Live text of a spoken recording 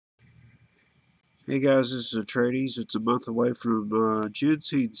Hey guys, this is Atreides. It's a month away from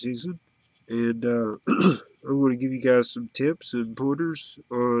ginseng season, and I want to give you guys some tips and pointers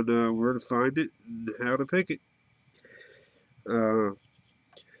on where to find it and how to pick it. Uh,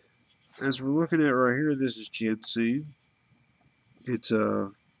 as we're looking at right here, this is ginseng. It's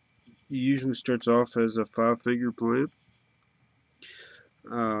it usually starts off as a five-finger plant.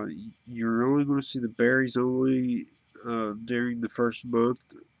 Uh, you're only going to see the berries only during the first month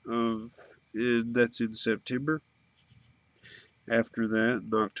of, and that's in September. After that,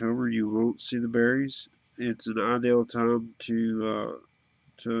 in October, you won't see the berries. It's an ideal time to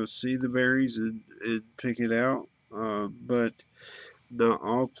see the berries and pick it out. But not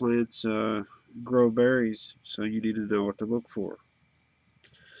all plants grow berries, so you need to know what to look for.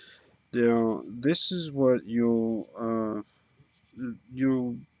 Now, this is what you'll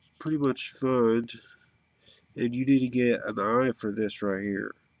pretty much find, and you need to get an eye for this right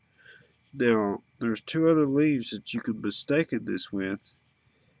here. Now, there's two other leaves that you can mistaken this with,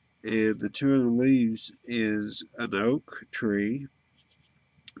 and the two other leaves is an oak tree.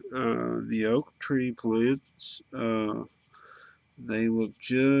 The oak tree plants, they look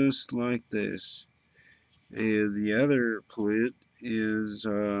just like this, and the other plant is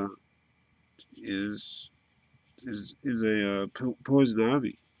is is a poison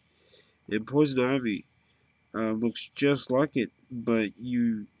ivy, and poison ivy looks just like it, but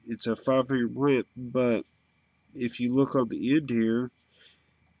it's a five-finger plant. But if you look on the end here,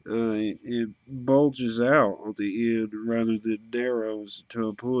 it bulges out on the end rather than narrows to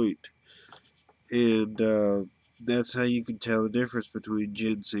a point. And that's how you can tell the difference between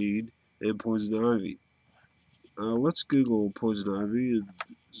ginseng and poison ivy. Let's Google poison ivy, and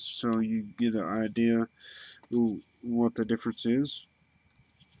so you get an idea what the difference is.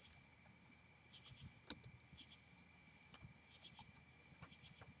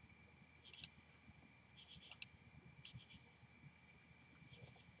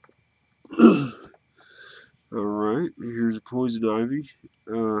 All right, here's poison ivy.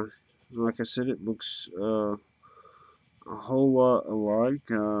 Uh, like I said, it looks a whole lot alike.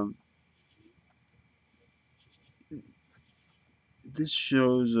 This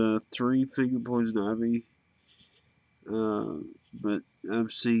shows three-finger poison ivy, uh, but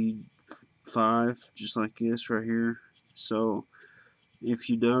I've seen five just like this right here. So if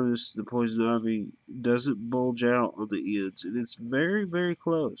you notice, the poison ivy doesn't bulge out on the ends, and it's very, very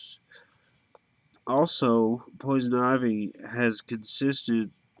close. Also, poison ivy has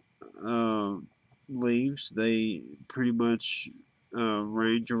consistent uh, leaves. They pretty much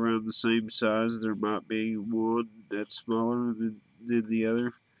range around the same size. There might be one that's smaller than the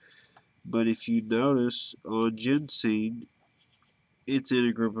other. But if you notice on ginseng, it's in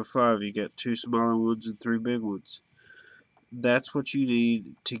a group of five. You got two smaller ones and three big ones. That's what you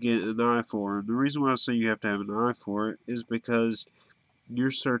need to get an eye for. And the reason why I say you have to have an eye for it is because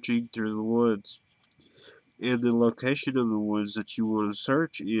you're searching through the woods. And the location of the woods that you want to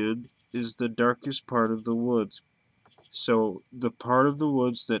search in is the darkest part of the woods. So the part of the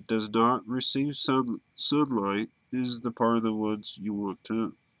woods that does not receive sunlight is the part of the woods you want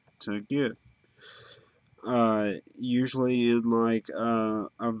to get. Usually in like a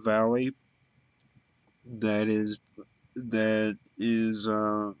valley that is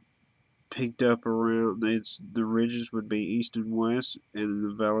peaked up around. It's the ridges would be east and west, and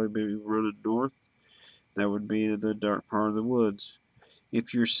the valley would be running north. That would be in the dark part of the woods.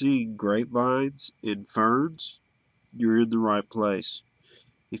 If you're seeing grapevines and ferns, you're in the right place.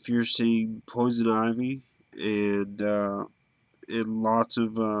 If you're seeing poison ivy and lots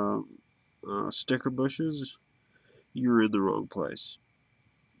of sticker bushes, you're in the wrong place.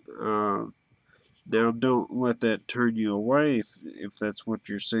 Uh, Now, don't let that turn you away if that's what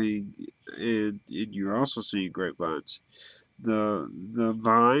you're seeing, and you're also seeing grapevines. The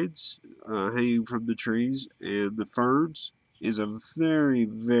vines hanging from the trees and the ferns is a very,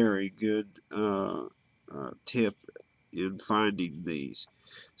 very good tip in finding these.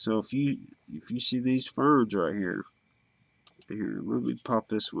 So if you see these ferns right here, let me pop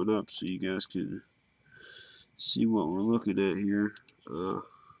this one up so you guys can see what we're looking at here. Uh,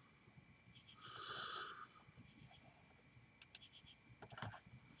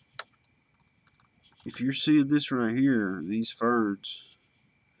 if you're seeing this right here, these ferns,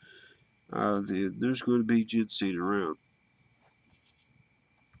 there's going to be ginseng around.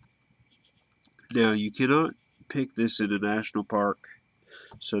 Now, you cannot pick this in a national park,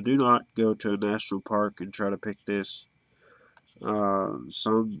 so do not go to a national park and try to pick this. Uh,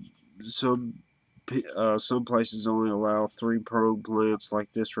 some some some places only allow three-pronged plants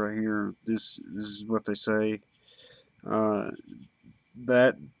like this right here. This is what they say. Uh,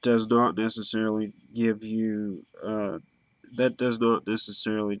 that does not necessarily give you that does not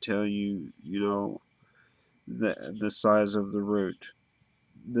necessarily tell you, the size of the root.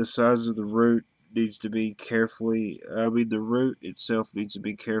 The size of the root needs to be carefully, I mean, the root itself needs to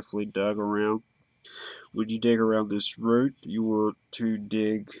be carefully dug around. When you dig around this root, you want to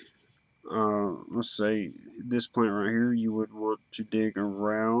dig, let's say this plant right here, you would want to dig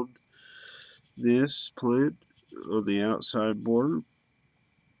around this plant on the outside border,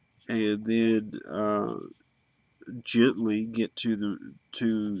 and then gently get to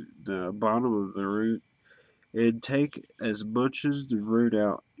the bottom of the root and take as much as the root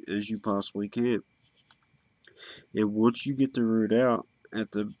out as you possibly can. And once you get the root out,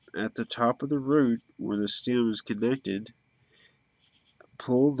 at the top of the root where the stem is connected,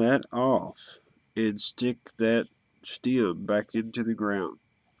 pull that off and stick that stem back into the ground,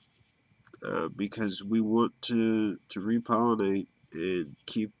 because we want to repollinate and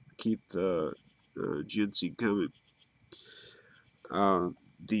keep the ginseng coming. Uh,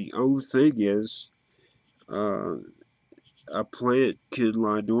 the only thing is, uh, a plant can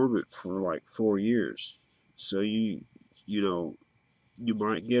lie dormant for like 4 years. So you know you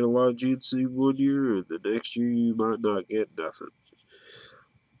might get a lot of ginseng one year, and the next year you might not get nothing.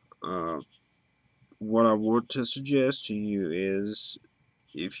 Uh, what I want to suggest to you is,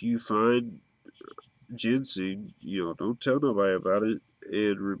 if you find ginseng, don't tell nobody about it,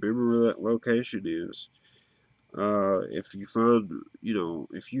 and remember where that location is. If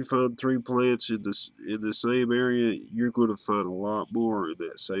you find three plants in the same area, you're going to find a lot more in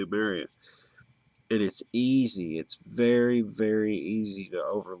that same area, and it's easy. It's very, very easy to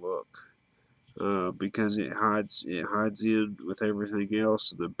overlook, because it hides in with everything else.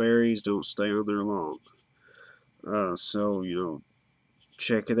 The berries don't stay on there long. So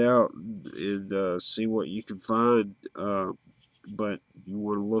check it out and see what you can find. But you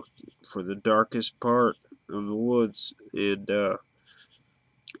want to look for the darkest part of the woods, and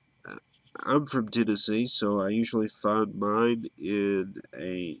I'm from Tennessee, so I usually find mine in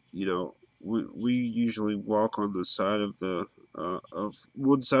we usually walk on the side of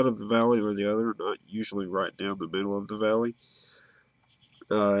one side of the valley or the other, not usually right down the middle of the valley.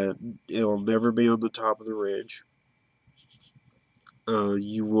 Uh, it'll never be on the top of the ridge.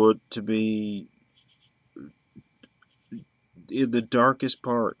 You want to be in the darkest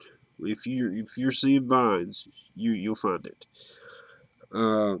part. If you're seeing vines, you'll find it.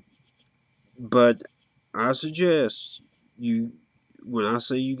 Uh, But I suggest you, when I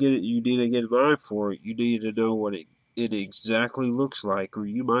say you get it, you need to get an eye for it. You need to know what it exactly looks like, or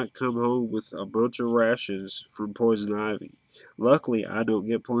you might come home with a bunch of rashes from poison ivy. Luckily, I don't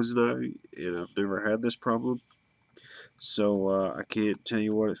get poison ivy, and I've never had this problem, so I can't tell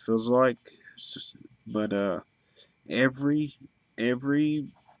you what it feels like. But every every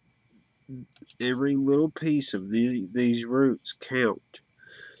every little piece of these roots count,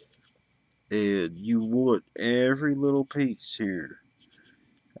 and you want every little piece here.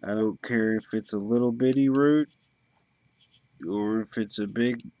 I don't care if it's a little bitty root or if it's a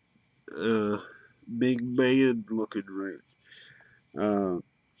uh, big man looking root. Uh,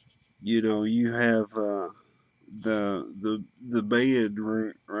 you have the man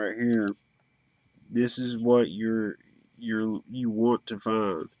root right here. This is what you want to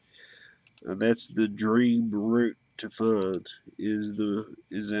find. That's the dream root to find. Is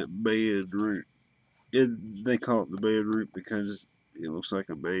that man root? And they call it the man root because it looks like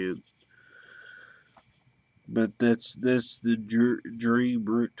a man. But that's the dream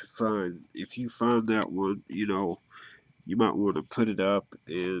route to find. If you find that one, you might want to put it up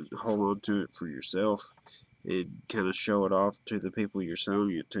and hold on to it for yourself, and kind of show it off to the people you're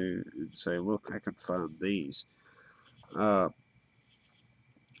selling it to, and say, "Look, I can find these." Uh,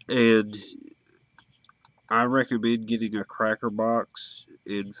 and I recommend getting a cracker box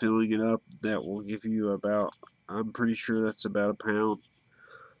and filling it up. That will give you about, I'm pretty sure that's about a pound.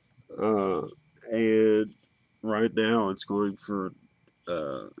 And right now it's going for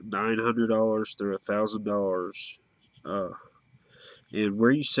 $900 through $1,000. Uh, and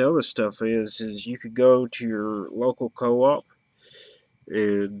where you sell this stuff is you could go to your local co-op,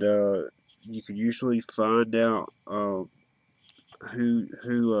 and you can usually find out who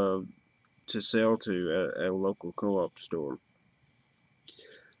to sell to at a local co-op store.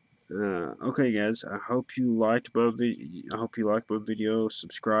 Okay, guys. I hope you liked my video.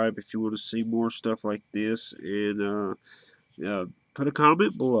 Subscribe if you want to see more stuff like this, and put a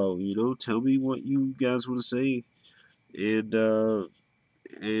comment below. Tell me what you guys want to see, and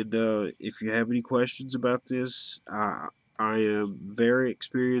if you have any questions about this, I am very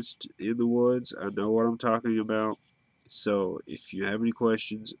experienced in the woods. I know what I'm talking about, So if you have any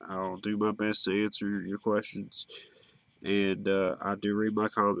questions, I'll do my best to answer your questions. And I do read my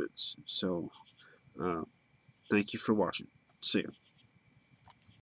comments. So uh, thank you for watching. See ya.